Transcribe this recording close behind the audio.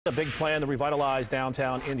A big plan to revitalize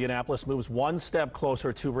downtown Indianapolis moves one step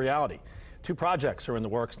closer to reality. Two projects are in the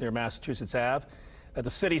works near Massachusetts Ave that the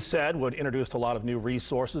city said would introduce a lot of new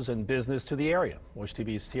resources and business to the area. WISH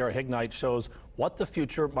TV's Sierra Hignite shows what the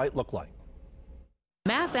future might look like.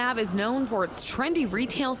 Mass Ave is known for its trendy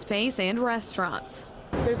retail space and restaurants.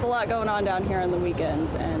 There's a lot going on down here on the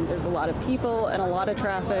weekends, and there's a lot of people and a lot of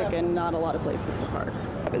traffic and not a lot of places to park.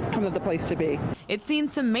 It's kind of the place to be. It's seen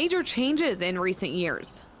some major changes in recent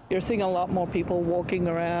years. You're seeing a lot more people walking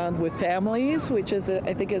around with families, which is,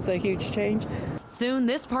 I think, is a huge change. Soon,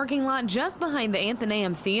 this parking lot just behind the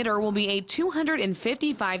Athenaeum Theater will be a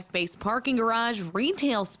 255-space parking garage,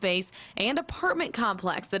 retail space, and apartment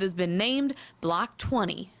complex that has been named Block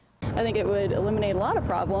 20. I think it would eliminate a lot of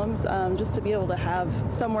problems just to be able to have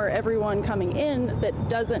somewhere everyone coming in that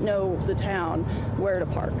doesn't know the town where to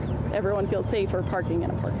park. Everyone feels safer parking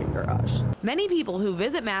in a parking garage. Many people who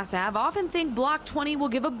visit Mass Ave often think Block 20 will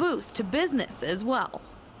give a boost to business as well.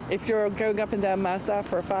 If you're going up and down Mass Ave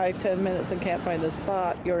for 5-10 minutes and can't find a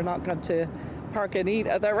spot, you're not going to park and eat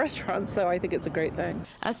at that restaurant, so I think it's a great thing.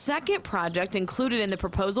 A second project included in the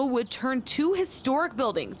proposal would turn two historic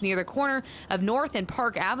buildings near the corner of North and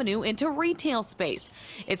Park Avenue into retail space.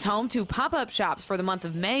 It's home to pop-up shops for the month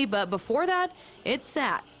of May, but before that, it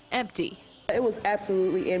sat empty. It was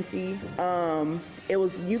absolutely empty.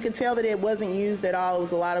 You could tell that it wasn't used at all. It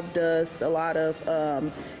was a lot of dust, a lot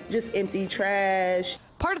of just empty trash.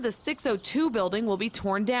 Part of the 602 building will be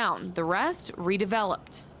torn down, the rest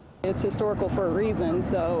redeveloped. It's historical for a reason,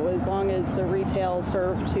 so as long as the retail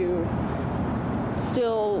served to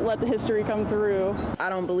still let the history come through. I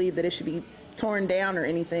don't believe that it should be torn down or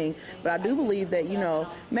anything, but I do believe that,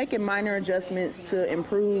 making minor adjustments to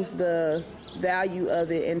improve the value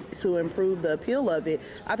of it and to improve the appeal of it,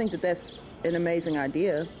 I think that that's an amazing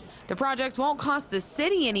idea. The projects won't cost the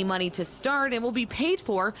city any money to start and will be paid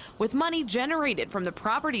for with money generated from the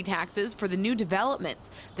property taxes for the new developments.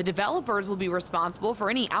 The developers will be responsible for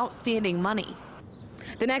any outstanding money.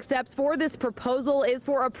 The next steps for this proposal is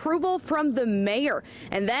for approval from the mayor,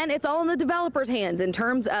 and then it's all in the developer's hands in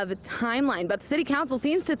terms of timeline. But the city council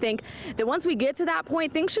seems to think that once we get to that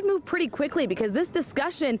point, things should move pretty quickly because this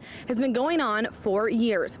discussion has been going on for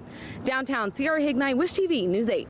years. Downtown, Sierra Hignite, WISH TV News 8.